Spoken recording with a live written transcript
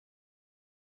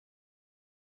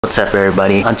What's up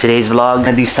everybody? On today's vlog, I'm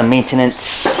gonna do some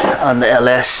maintenance on the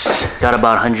LS. Got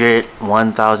about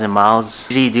 101,000 miles.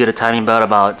 Usually do the timing belt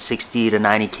about 60 to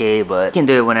 90k, but you can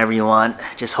do it whenever you want.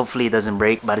 Just hopefully it doesn't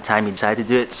break by the time you decide to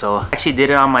do it. So I actually did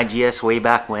it on my GS way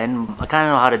back when. I kind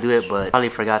of know how to do it, but probably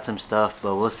forgot some stuff,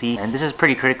 but we'll see. And this is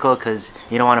pretty critical because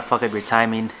you don't want to fuck up your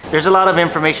timing. There's a lot of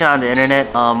information on the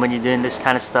internet when you're doing this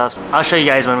kind of stuff. I'll show you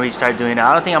guys when we start doing it.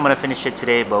 I don't think I'm gonna finish it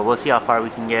today, but we'll see how far we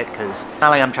can get because it's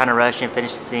not like I'm trying to rush and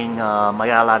finish this thing. I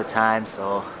got a lot of time,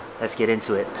 so let's get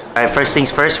into it. All right, first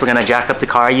things first, we're gonna jack up the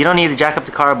car. You don't need to jack up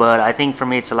the car, but I think for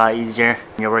me it's a lot easier.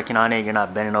 When you're working on it, you're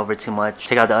not bending over too much.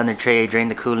 Take out the under tray, drain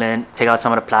the coolant, take out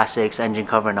some of the plastics, engine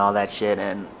cover and all that shit,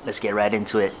 and let's get right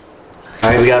into it. All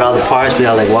right, we got all the parts. We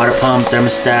got like water pump,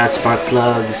 thermostat, spark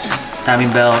plugs, timing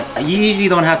belt. You usually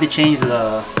don't have to change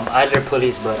the idler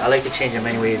pulleys, but I like to change them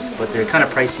anyways, but they're kind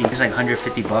of pricey. It's like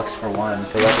 150 bucks for one.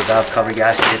 We got the valve cover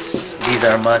gaskets. These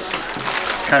are a must.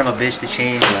 It's kind of a bitch to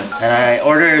change, and I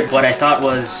ordered what I thought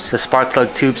was the spark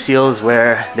plug tube seals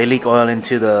where they leak oil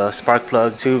into the spark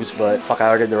plug tubes, but fuck, I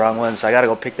ordered the wrong one, so I gotta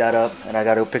go pick that up, and I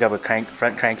gotta go pick up a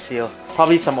front crank seal.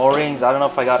 Probably some O-rings. I don't know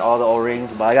if I got all the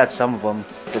O-rings, but I got some of them.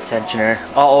 The tensioner,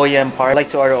 all OEM part. I like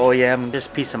to order OEM,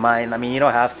 just peace of mind. I mean, you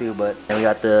don't have to, but then we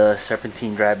got the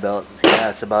serpentine dry belt. Yeah,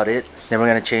 that's about it. Then we're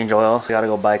gonna change oil. We gotta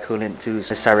go buy coolant too,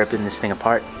 so let's start ripping this thing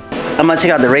apart. I'm gonna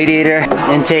take out the radiator,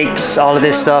 intakes, all of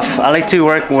this stuff. I like to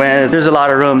work when there's a lot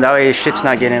of room, that way shit's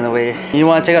not getting in the way. You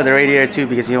wanna take out the radiator too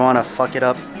because you don't wanna fuck it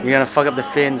up. You're gonna fuck up the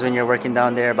fins when you're working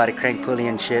down there by the crank pulley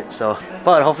and shit, so.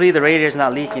 But hopefully the radiator's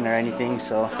not leaking or anything,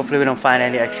 so hopefully we don't find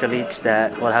any extra leaks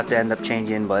that we'll have to end up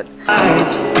changing, but.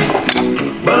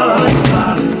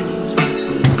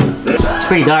 It's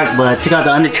pretty dark, but I took out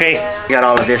the under tray. You got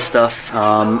all of this stuff.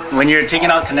 When you're taking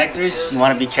out connectors, you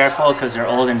want to be careful because they're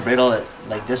old and brittle.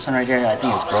 Like this one right here, I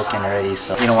think it's broken already,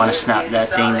 so you don't want to snap that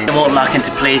thing. It won't lock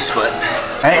into place, but.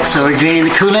 Alright, so we're draining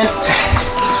the coolant.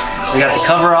 We got the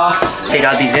cover off. Take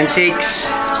out these intakes.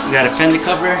 You got a fender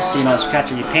cover so you don't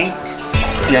scratch your paint.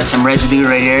 You got some residue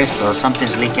right here, so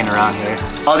something's leaking around here.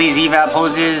 All these evap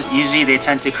hoses, usually they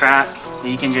tend to crack.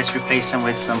 You can just replace them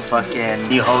with some fucking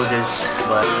new hoses,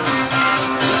 but.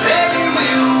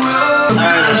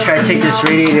 Alright, let's try to take this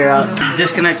radiator out.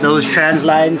 Disconnect those trans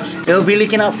lines. It'll be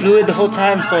leaking out fluid the whole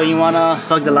time, so you wanna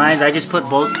plug the lines. I just put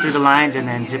bolts through the lines and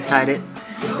then zip tied it.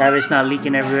 That way it's not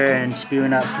leaking everywhere and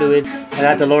spewing out fluid. I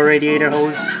got the lower radiator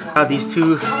hose. I got these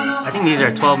two, I think these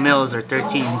are 12 mils or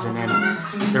 13s, and then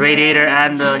the radiator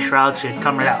and the shroud should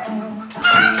come right out.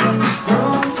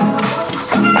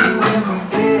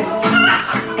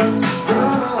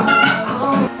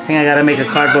 I think I gotta make a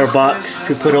cardboard box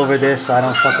to put over this so I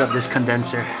don't fuck up this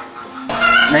condenser.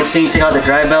 Next thing, take out the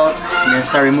dry belt and then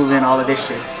start removing all of this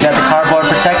shit. You got the cardboard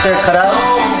protector cut out.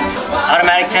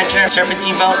 Automatic tensioner,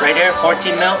 serpentine belt right here,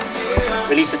 14 mil.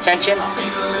 Release the tension,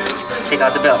 take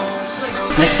out the belt.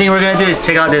 Next thing we're gonna do is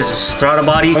take out this throttle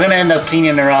body. We're gonna end up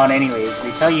cleaning it around anyways.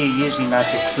 They tell you usually not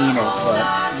to clean it,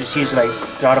 but just use like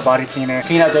throttle body cleaner.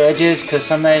 Clean out the edges because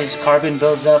sometimes carbon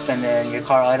builds up and then your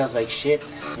car idles like shit.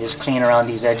 Just clean around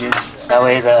these edges. That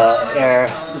way the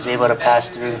air is able to pass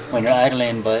through when you're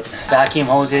idling. But vacuum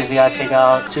hoses, you gotta take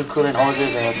out. 2 coolant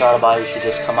hoses and the throttle body should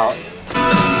just come out.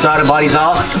 Throttle body's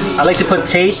off. I like to put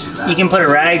tape. You can put a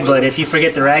rag, but if you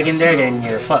forget the rag in there, then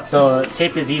you're fucked. So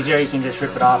tape is easier. You can just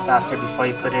rip it off after before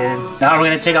you put it in. Now we're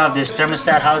gonna take off this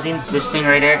thermostat housing. This thing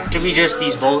right there. Should be just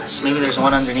these bolts. Maybe there's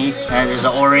one underneath. And there's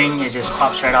an O-ring. It just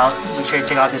pops right out. Make sure you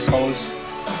take out this hose.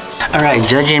 Alright,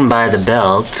 judging by the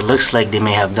belt, it looks like they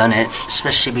may have done it,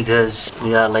 especially because we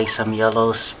got like some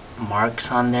yellow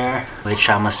marks on there, which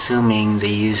I'm assuming they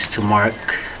used to mark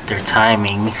their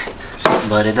timing,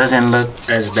 but it doesn't look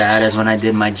as bad as when I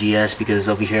did my GS because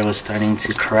over here was starting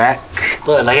to crack.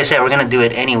 But like I said, we're gonna do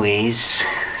it anyways,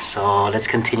 so let's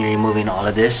continue removing all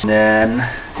of this, and then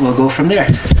we'll go from there.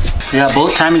 We got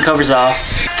both timing covers off.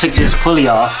 Took this pulley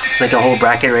off. It's like a whole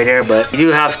bracket right here, but you do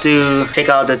have to take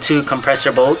out the 2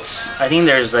 compressor bolts. I think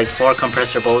there's like 4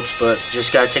 compressor bolts, but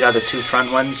just gotta take out the 2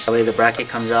 front ones. That way the bracket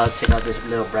comes out. Take out this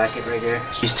little bracket right here.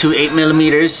 These 2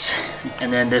 8mm,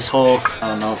 and then this whole, I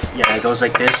don't know, yeah, it goes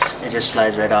like this. It just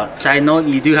slides right out. Side note,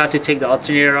 you do have to take the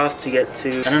alternator off to get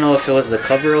to, I don't know if it was the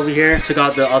cover over here. Took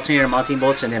out the alternator mounting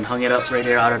bolts and then hung it up right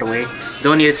there out of the way.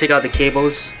 Don't need to take out the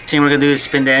cables. Thing we're gonna do is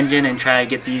spin the engine and try to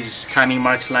get these timing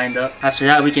marks lined up. After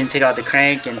that, we can take out the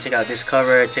crank and take out this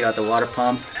cover, take out the water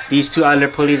pump. These 2 idler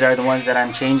pulleys are the ones that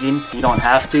I'm changing. You don't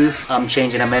have to. I'm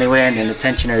changing them anyway, and then the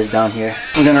tensioner is down here.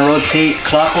 We're gonna rotate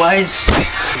clockwise,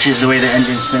 which is the way the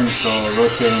engine spins, so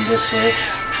rotating this way.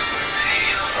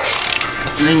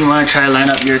 And then you wanna try to line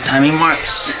up your timing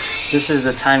marks. This is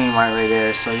the timing mark right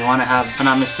there. So you want to have, if I'm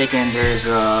not mistaken, there's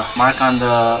a mark on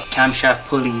the camshaft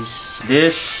pulleys.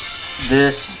 This,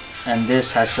 and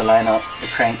this has to line up, the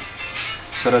crank.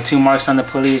 So the 2 marks on the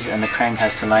pulleys and the crank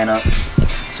has to line up.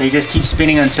 So you just keep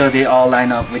spinning until they all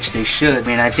line up, which they should. I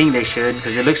mean, I think they should,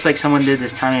 because it looks like someone did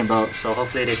this timing belt, so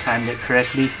hopefully they timed it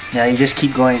correctly. Yeah, you just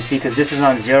keep going, see, because this is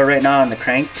on 0 right now on the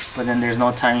crank, but then there's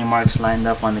no timing marks lined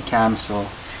up on the cam, so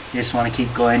you just want to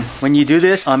keep going. When you do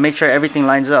this, make sure everything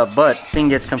lines up, but the thing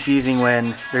gets confusing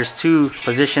when there's 2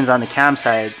 positions on the cam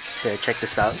side. Here, check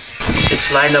this out. It's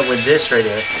lined up with this right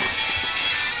here,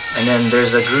 and then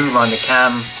there's a groove on the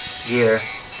cam gear,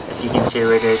 if you can see it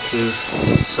right there too.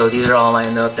 So these are all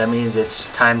lined up. That means it's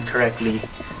timed correctly.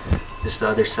 This is the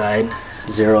other side,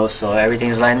 0, so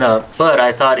everything's lined up. But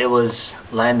I thought it was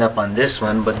lined up on this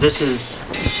one, but this is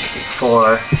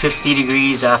for 50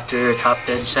 degrees after top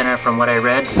dead center from what I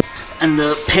read. And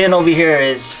the pin over here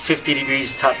is 50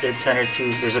 degrees top dead center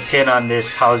too. There's a pin on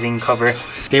this housing cover.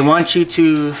 They want you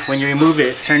to, when you remove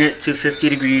it, turn it to 50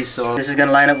 degrees. So this is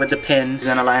gonna line up with the pin. It's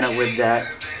gonna line up with that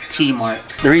T mark.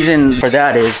 The reason for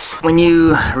that is when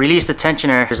you release the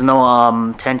tensioner, there's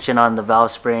no tension on the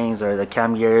valve springs or the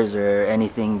cam gears or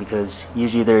anything, because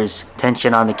usually there's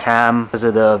tension on the cam because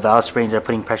of the valve springs are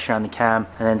putting pressure on the cam,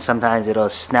 and then sometimes it'll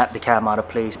snap the cam out of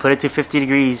place. Put it to 50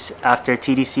 degrees after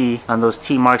TDC on those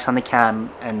T marks on the cam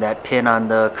and that pin on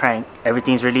the crank.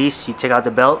 Everything's released. You take out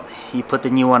the belt, you put the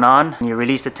new one on, and you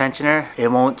release the tensioner. It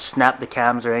won't snap the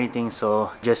cams or anything,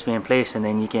 so just be in place, and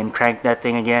then you can crank that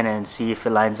thing again and see if it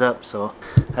lines up. So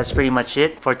that's pretty much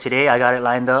it for today. I got it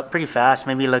lined up pretty fast.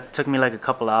 Maybe took me like a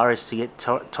couple hours to get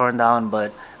torn down,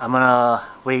 but I'm gonna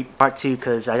wait part 2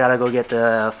 because I gotta go get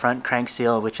the front crank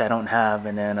seal, which I don't have,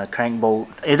 and then a crank bolt.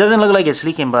 It doesn't look like it's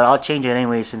leaking, but I'll change it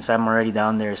anyway since I'm already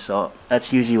down there. So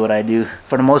that's usually what I do.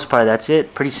 For the most part, that's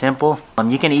it. Pretty simple.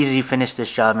 You can easily finish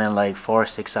this job in like 4 or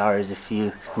 6 hours if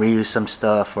you reuse some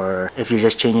stuff, or if you're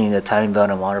just changing the timing belt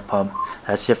and water pump.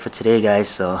 That's it for today, guys.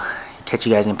 So catch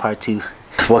you guys in part 2.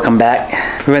 Welcome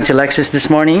back. We went to Lexus this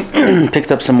morning,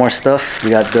 picked up some more stuff.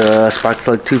 We got the spark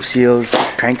plug tube seals,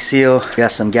 crank seal, we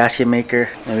got some gasket maker,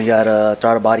 and we got a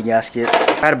throttle body gasket.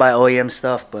 I had to buy OEM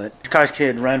stuff, but these cars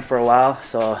could run for a while,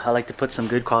 so I like to put some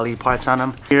good quality parts on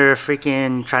them. If you're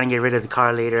freaking trying to get rid of the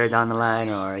car later down the line,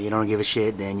 or you don't give a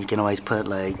shit, then you can always put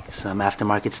like some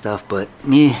aftermarket stuff. But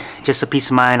me, just a peace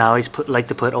of mind, I always like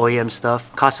to put OEM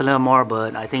stuff. Costs a little more,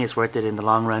 but I think it's worth it in the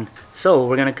long run. So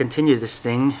we're gonna continue this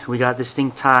thing. We got this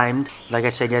thing timed, like I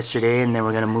said yesterday, and then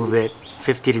we're gonna move it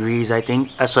 50 degrees, I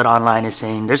think. That's what online is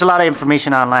saying. There's a lot of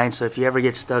information online, so if you ever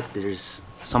get stuck, there's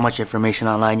so much information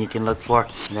online you can look for.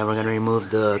 And then we're gonna remove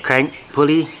the crank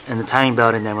pulley and the timing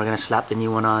belt, and then we're gonna slap the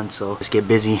new one on. So let's get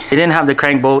busy. They didn't have the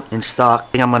crank bolt in stock.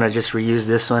 I think I'm gonna just reuse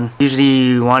this one. Usually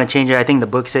you want to change it. I think the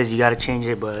book says you gotta change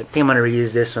it, but I think I'm gonna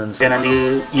reuse this one. So I'm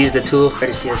gonna use the tool,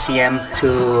 courtesy of CM,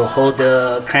 to hold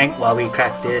the crank while we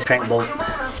crack this crank bolt.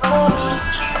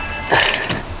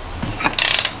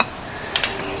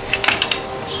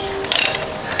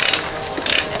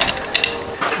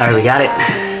 Alright, we got it.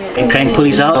 And crank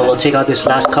pulleys out. So we'll take out this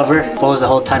last cover, close the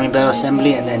whole timing belt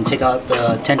assembly, and then take out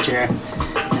the tensioner,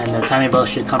 and the timing belt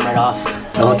should come right off.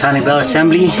 The whole timing belt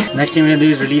assembly. Next thing we're gonna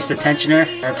do is release the tensioner,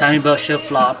 and the timing belt should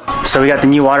flop. So we got the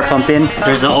new water pump in.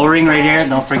 There's the O-ring right here.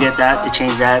 Don't forget that to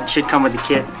change that. It should come with the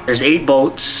kit. There's 8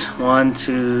 bolts. 1,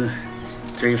 2,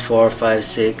 3, 4, 5,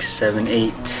 6, 7,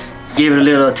 8. Give it a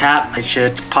little tap, it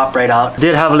should pop right out.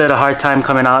 Did have a little hard time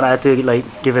coming out. I had to like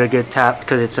give it a good tap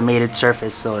because it's a mated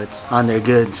surface, so it's on there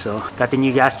good. So got the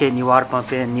new gasket, new water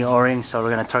pump in, new O-ring, so we're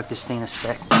gonna torque this thing to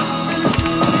spec.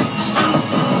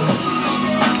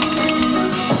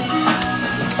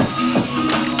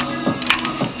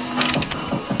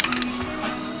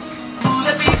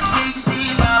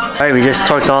 Alright, we just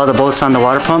torqued all the bolts on the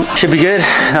water pump. Should be good.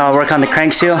 I'll work on the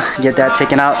crank seal, get that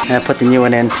taken out, and put the new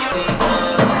one in.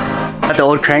 Got the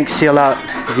old crank seal out,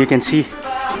 as you can see.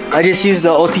 I just used the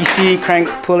OTC crank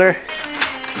puller.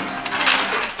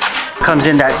 Comes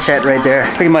in that set right there.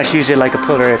 Pretty much use it like a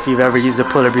puller if you've ever used a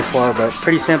puller before, but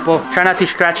pretty simple. Try not to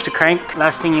scratch the crank.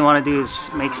 Last thing you want to do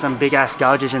is make some big ass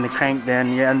gouges in the crank,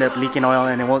 then you end up leaking oil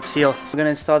and it won't seal. We're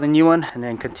gonna install the new one and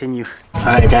then continue.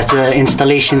 Alright, that's the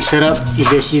installation setup. You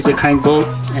just use the crank bolt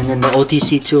and then the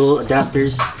OTC tool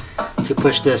adapters to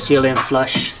push the seal in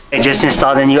flush. I just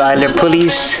installed the new idler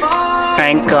pulleys.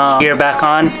 Crank gear back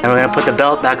on, and we're gonna put the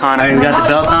belt back on. Alright, we got the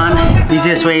belt on.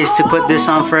 Easiest way is to put this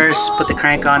on first, put the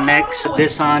crank on next, put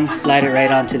this on, slide it right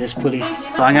onto this pulley.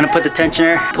 So I'm gonna put the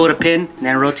tensioner, pull the pin, and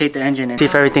then rotate the engine and see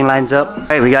if everything lines up.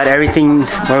 Alright, we got everything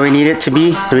where we need it to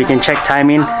be, so we can check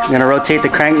timing. I'm gonna rotate the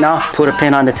crank now, put a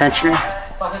pin on the tensioner.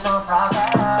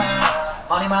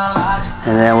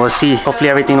 and then we'll see. Hopefully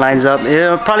everything lines up.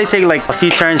 It'll probably take like a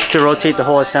few turns to rotate the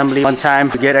whole assembly one time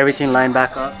to get everything lined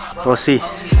back up. We'll see.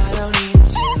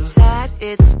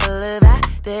 It's full of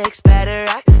addicts, better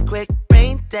act quick,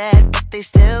 brain dead, but they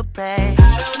still pray.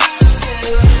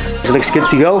 It looks good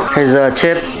to go. Here's a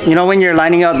tip. You know, when you're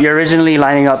lining up, you're originally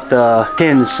lining up the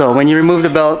pins. So when you remove the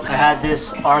belt, I had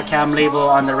this R cam label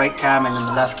on the right cam and then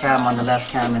the left cam on the left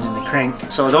cam and then the crank.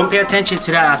 So don't pay attention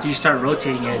to that after you start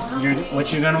rotating it.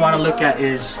 What you're gonna want to look at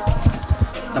is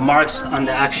the marks on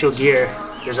the actual gear.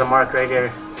 There's a mark right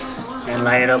here, and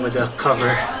line it up with the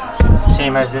cover,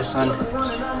 same as this one.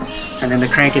 And then the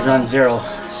crank is on 0.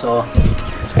 So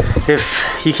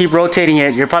if you keep rotating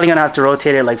it, you're probably gonna have to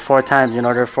rotate it like 4 times in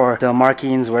order for the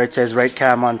markings where it says right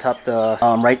cam on top the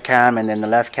right cam and then the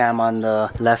left cam on the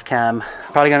left cam.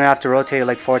 Probably gonna have to rotate it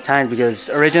like 4 times because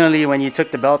originally when you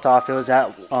took the belt off, it was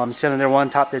at cylinder 1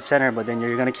 top dead center, but then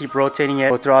you're gonna keep rotating it,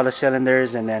 go through all the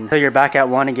cylinders, and then until you're back at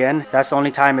 1 again. That's the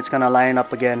only time it's gonna line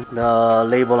up again, the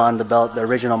label on the belt, the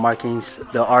original markings,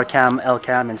 the R cam, L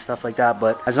cam and stuff like that.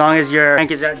 But as long as your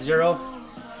crank is at 0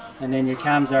 and then your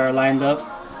cams are lined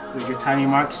up with your timing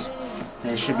marks,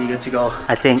 then it should be good to go,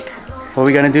 I think. What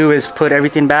we're gonna do is put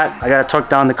everything back. I gotta torque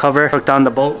down the cover, torque down the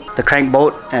bolt, the crank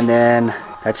bolt, and then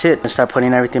that's it. Let's start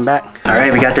putting everything back. All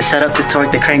right, we got the setup to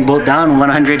torque the crank bolt down,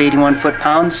 181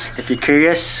 foot-pounds. If you're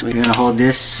curious, we're gonna hold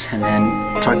this and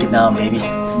then torque it down, baby.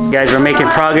 Guys, we're making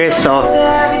progress. So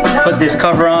put this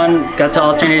cover on, got the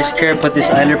alternator secure, put this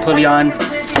idler pulley on.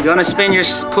 You want to spin your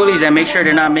pulleys and make sure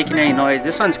they're not making any noise.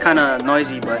 This one's kind of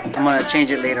noisy, but I'm going to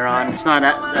change it later on. It's not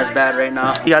as bad right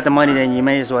now. If you got the money, then you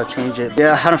may as well change it.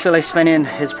 Yeah, I don't feel like spending.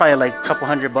 It's probably like a couple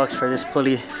 $100 for this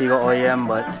pulley if you go OEM,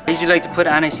 but I usually like to put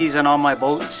anti-seize on all my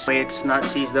bolts. That way it's not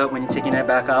seized up when you're taking it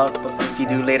back out. But if you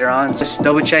do later on, just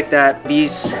double check that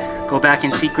these go back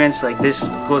in sequence. Like this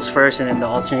goes first and then the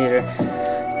alternator.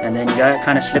 And then you got to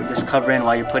kind of slip this cover in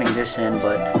while you're putting this in,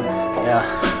 but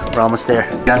yeah. We're almost there.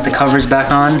 Got the covers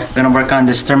back on. We're gonna work on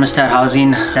this thermostat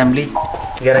housing assembly.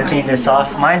 We gotta clean this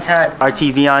off. Mine's had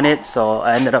RTV on it, so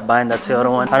I ended up buying the Toyota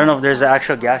one. I don't know if there's an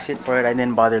actual gasket for it. I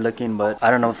didn't bother looking, but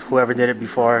I don't know if whoever did it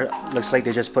before. Looks like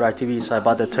they just put RTV, so I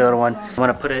bought the Toyota one. I'm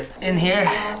gonna put it in here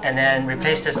and then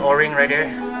replace this O-ring right here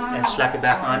and slap it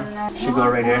back on. Should go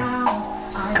right here.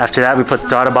 After that, we put the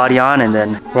throttle body on and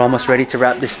then we're almost ready to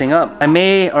wrap this thing up. I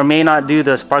may or may not do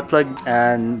the spark plug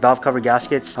and valve cover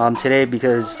gaskets today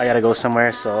because I gotta go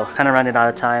somewhere, so kind of running out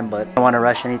of time, but I don't want to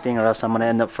rush anything or else I'm gonna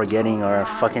end up forgetting or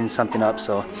fucking something up.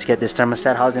 So let's get this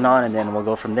thermostat housing on and then we'll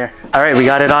go from there. All right, we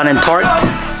got it on and torqued.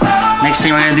 Next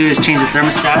thing we're gonna do is change the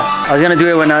thermostat. I was gonna do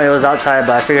it when it was outside,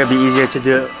 but I figured it'd be easier to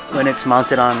do it when it's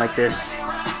mounted on like this.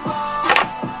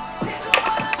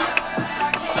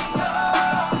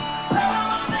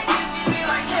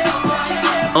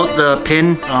 Note the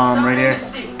pin right here.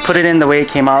 Put it in the way it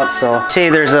came out. So say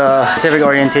there's a specific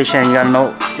orientation, you gotta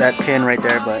note that pin right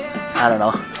there, but I don't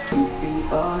know.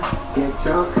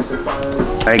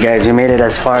 Alright guys, we made it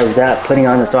as far as that, putting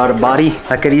on the throttle body.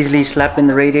 I could easily slap in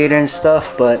the radiator and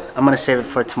stuff, but I'm gonna save it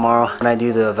for tomorrow when I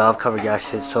do the valve cover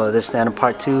gaskets. So this is the end of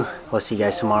part 2. We'll see you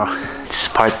guys tomorrow. It's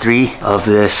part 3 of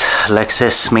this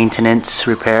Lexus maintenance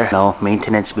repair. No,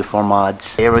 maintenance before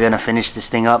mods. Today we're gonna finish this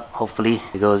thing up. Hopefully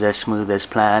it goes as smooth as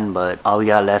planned, but all we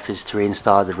got left is to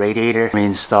reinstall the radiator,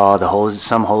 reinstall the hose,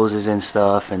 some hoses and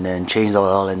stuff, and then change the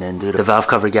oil, and then do the valve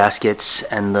cover gaskets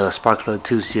and the spark plug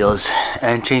tube seals,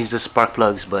 and change the spark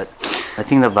plugs. But I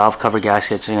think the valve cover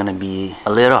gaskets are gonna be a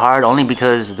little hard, only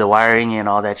because the wiring and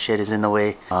all that shit is in the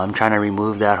way. I'm trying to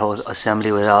remove that whole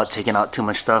assembly without taking out too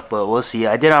much stuff, but we'll see.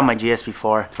 I did on my GS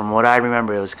before. From what I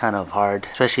remember, it was kind of hard,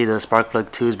 especially the spark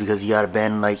plug tubes, because you gotta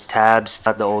bend like tabs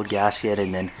out the old gasket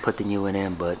and then put the new one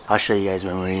in. But I'll show you guys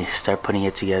when we start putting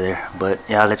it together. But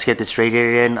yeah, let's get this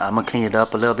radiator in. I'm gonna clean it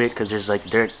up a little bit because there's like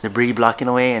dirt, debris blocking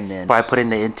away, and then before I put in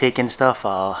the intake and stuff,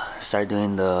 I'll start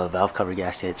doing the valve cover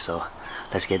gaskets. So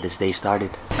let's get this day started.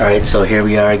 Alright, so here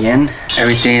we are again.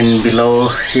 Everything below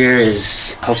here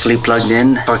is hopefully plugged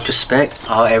in, torqued to spec.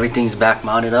 Everything's back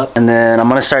mounted up. And then I'm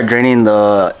gonna start draining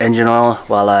the engine oil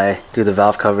while I do the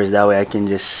valve covers. That way I can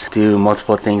just do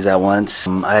multiple things at once.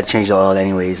 I had changed the oil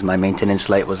anyways. My maintenance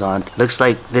light was on. Looks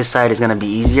like this side is gonna be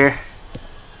easier.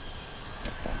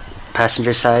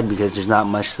 Passenger side, because there's not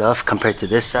much stuff compared to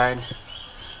this side.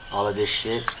 All of this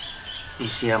shit.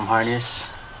 ECM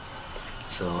harness.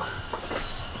 So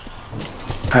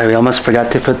alright, we almost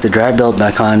forgot to put the drive belt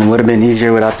back on. It would have been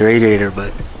easier without the radiator,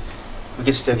 but we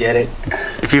can still get it.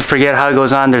 If you forget how it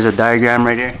goes on, there's a diagram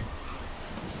right here.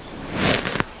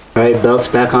 Alright, belt's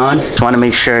back on. Just want to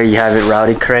make sure you have it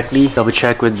routed correctly. Double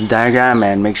check with the diagram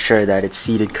and make sure that it's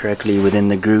seated correctly within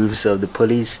the grooves of the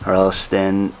pulleys, or else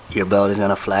then your belt is going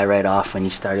to fly right off when you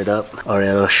start it up, or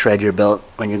it'll shred your belt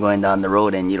when you're going down the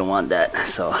road, and you don't want that.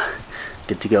 So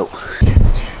good to go.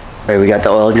 Alright, we got the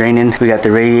oil draining. We got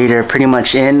the radiator pretty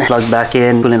much in, plugged back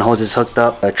in, coolant hoses hooked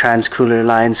up, trans cooler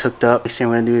lines hooked up. Next thing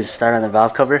we're gonna do is start on the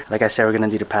valve cover. Like I said, we're gonna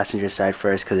do the passenger side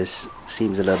first because it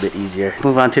seems a little bit easier.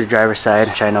 Move on to the driver's side,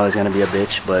 which I know is gonna be a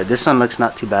bitch, but this one looks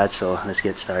not too bad, so let's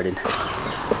get started.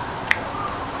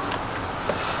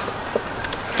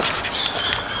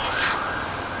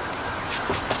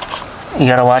 You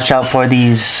gotta watch out for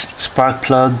these spark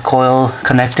plug coil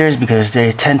connectors because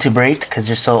they tend to break because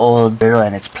they're so old,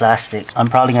 and it's plastic. I'm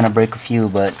probably gonna break a few,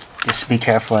 but just be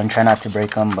careful and try not to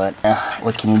break them. But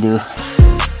what can you do?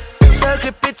 So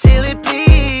grip it till it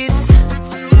bleeds.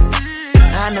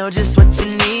 I know just what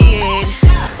you need.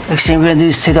 Next thing we're gonna do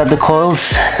is take out the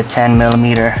coils, the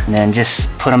 10mm, and then just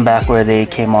put them back where they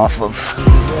came off of.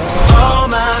 All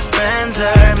my friends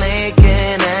are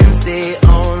making ends the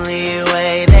only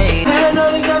way they.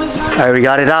 Alright, we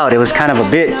got it out. It was kind of a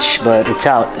bitch, but it's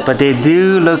out. But they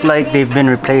do look like they've been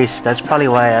replaced. That's probably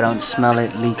why I don't smell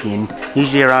it leaking.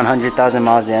 Usually around 100,000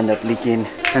 miles they end up leaking.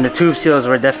 And the tube seals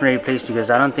were definitely replaced because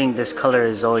I don't think this color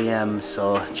is OEM,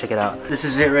 so check it out. This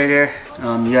is it right here.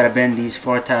 You gotta bend these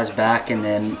 4 tabs back and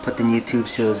then put the new tube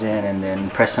seals in and then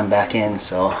press them back in.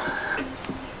 So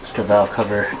it's the valve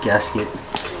cover gasket.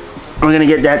 We're gonna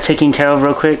get that taken care of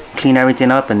real quick, clean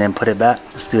everything up, and then put it back.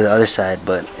 Let's do the other side,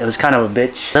 but it was kind of a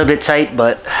bitch. A little bit tight,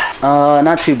 but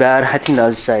not too bad. I think the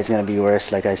other side is gonna be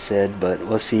worse, like I said, but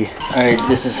we'll see. All right,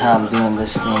 this is how I'm doing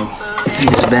this thing.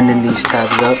 I'm just bending these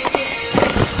tabs up.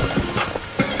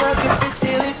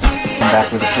 And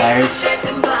back with the pliers.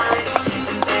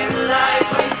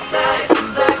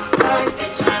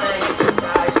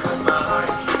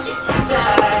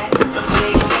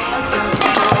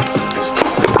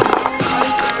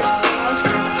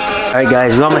 Alright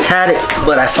guys, we almost had it,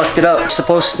 but I fucked it up.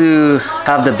 Supposed to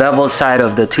have the beveled side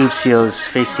of the tube seals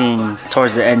facing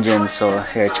towards the engine, so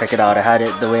here, check it out. I had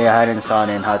it the way I had it installed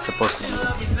and how it's supposed to be.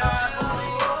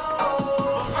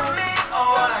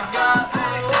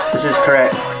 This is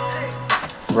correct.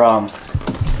 Wrong.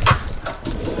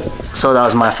 So that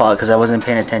was my fault because I wasn't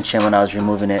paying attention when I was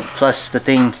removing it. Plus the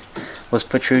thing was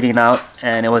protruding out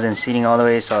and it wasn't seating all the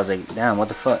way, so I was like, damn, what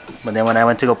the fuck. But then when I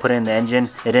went to go put it in the engine,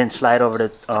 it didn't slide over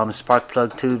the spark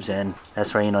plug tubes, and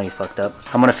that's where you know you fucked up.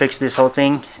 I'm gonna fix this whole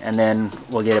thing and then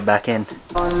we'll get it back in.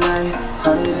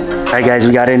 Alright guys,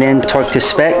 we got it in, torque to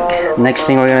spec. Next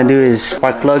thing we're gonna do is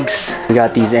spark plugs. We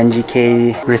got these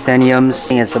NGK rutheniums. I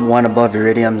think it's the one above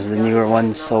iridiums, the newer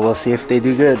ones, so we'll see if they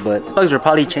do good. But plugs will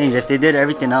probably change. If they did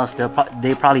everything else,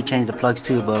 they probably change the plugs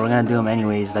too, but we're gonna do them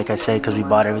anyways, like I said, because we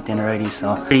bought everything already.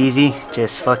 So pretty easy.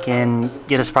 Just fucking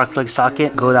get a spark plug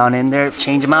socket, go down in there,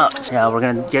 change them out. Yeah, we're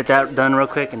gonna get that done real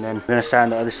quick and then we're gonna start on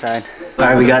the other side.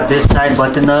 Alright, we got this side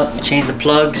buttoned up, change the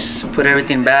plugs, put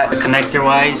everything back connector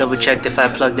wise. Double checked if I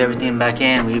plugged everything back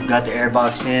in. We've got the air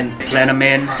box in, plan them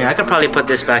in. Yeah, I could probably put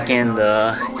this back in,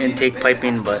 the intake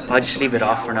piping, but I'll just leave it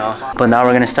off for now. But now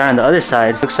we're gonna start on the other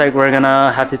side. Looks like we're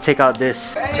gonna have to take out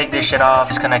this, take this shit off,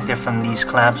 disconnect it from these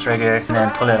clamps right here, and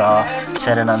then pull it off,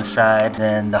 set it on the side.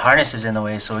 Then the harness is in the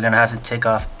way, so we're gonna have to take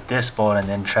off this bolt and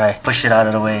then try push it out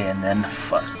of the way, and then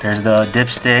fuck. There's the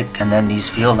dipstick and then these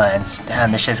fuel lines.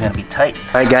 Damn, this shit's gonna be tight.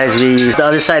 Alright guys, the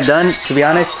other side done. To be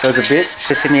honest, it was a bit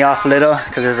pissing me off a little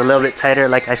because it was a little bit tighter,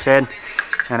 like I said,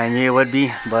 and I knew it would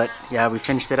be, but yeah, we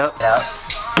finished it up. Yeah.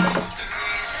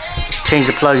 Change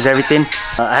the plugs, everything.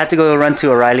 I had to go run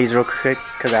to O'Reilly's real quick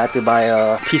because I had to buy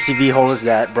a PCV hose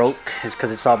that broke. It's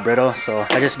because it's all brittle, so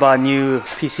I just bought a new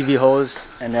PCV hose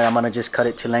and then I'm gonna just cut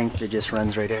it to length. It just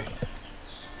runs right there.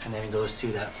 And then it goes to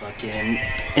that fucking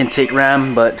intake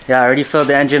ram. But yeah, I already filled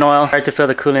the engine oil. Hard to fill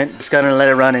the coolant. Just gonna let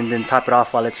it run and then top it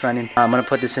off while it's running. I'm gonna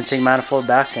put this intake manifold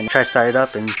back and try to start it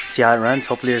up and see how it runs.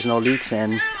 Hopefully there's no leaks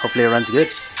and hopefully it runs good.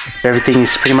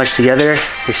 Everything's pretty much together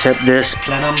except this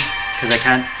plenum because I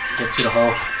can't get to the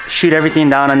hole. Shoot everything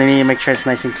down underneath, make sure it's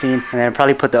nice and clean, and then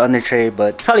probably put the under tray,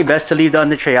 but it's probably best to leave the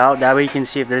under tray out. That way you can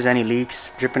see if there's any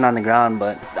leaks dripping on the ground,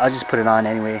 but I'll just put it on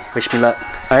anyway. Wish me luck.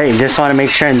 Alright, just want to make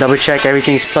sure and double check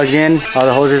everything's plugged in. All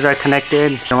the hoses are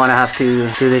connected. Don't want to have to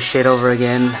do this shit over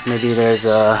again. Maybe there's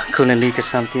a coolant leak or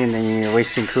something and then you're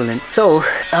wasting coolant. So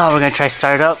we're gonna try to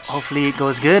start it up. Hopefully it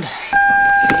goes good.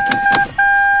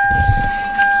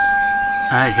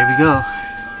 Alright, here we go.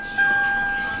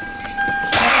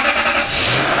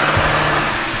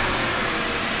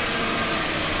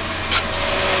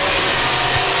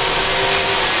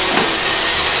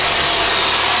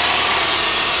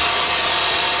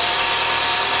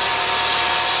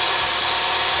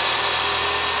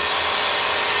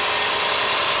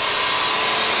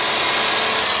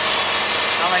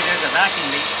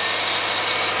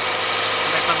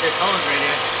 this hose right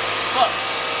here. Fuck.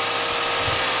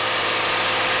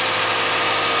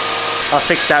 I'll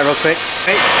fix that real quick.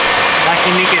 Right,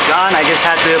 vacuum leak is gone. I just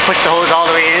had to push the hose all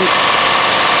the way in.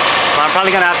 So I'm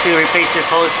probably gonna have to replace this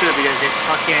hose too because it's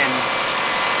fucking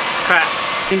crap.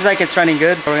 Seems like it's running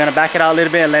good. We're gonna back it out a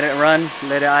little bit and let it run,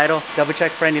 let it idle. Double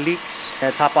check for any leaks.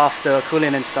 Top off the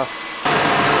coolant and stuff.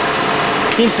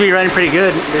 Seems to be running pretty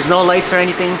good. There's no lights or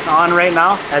anything on right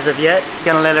now as of yet.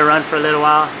 Gonna let it run for a little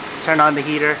while. Turn on the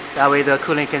heater. That way the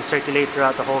coolant can circulate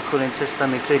throughout the whole coolant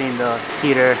system, including the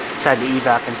heater inside the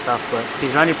evap and stuff. But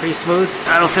he's running pretty smooth.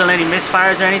 I don't feel any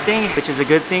misfires or anything, which is a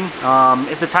good thing.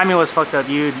 If the timing was fucked up,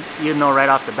 you'd know right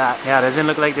off the bat. Yeah, it doesn't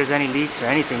look like there's any leaks or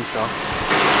anything, so.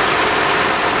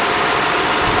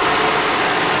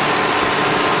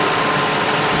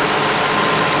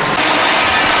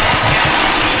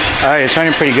 Alright, it's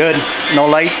running pretty good. No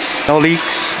lights, no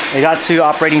leaks. It got to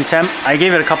operating temp. I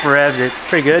gave it a couple revs. It's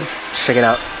pretty good. Check it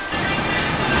out.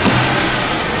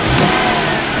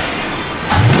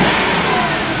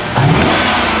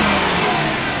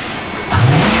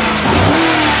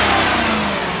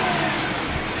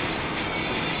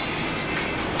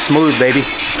 Smooth, baby.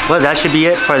 Well, that should be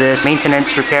it for this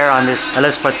maintenance repair on this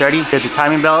LS430. Did the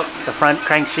timing belt, the front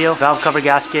crank seal, valve cover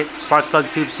gasket, spark plug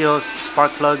tube seals,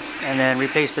 spark plugs, and then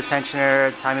replace the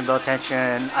tensioner, timing belt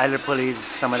tensioner, idler pulleys,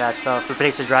 some of that stuff.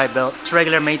 Replace the drive belt. It's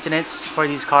regular maintenance for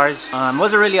these cars.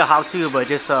 Wasn't really a how-to, but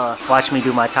just watch me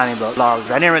do my timing belt vlogs.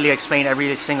 I didn't really explain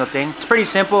every single thing. It's pretty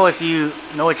simple if you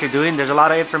know what you're doing. There's a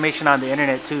lot of information on the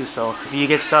internet too, so if you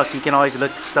get stuck, you can always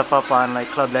look stuff up on like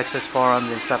Club Lexus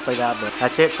forums and stuff like that. But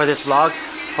that's it for this vlog.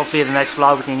 Hopefully in the next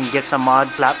vlog we can get some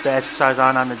mods, slap the SSRs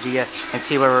on the GS and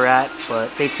see where we're at.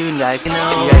 But stay tuned, guys. See you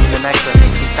guys in the next one.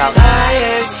 Peace out.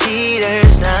 Liars,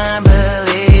 cheaters,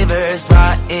 non-believers,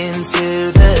 rotten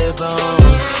to the bone.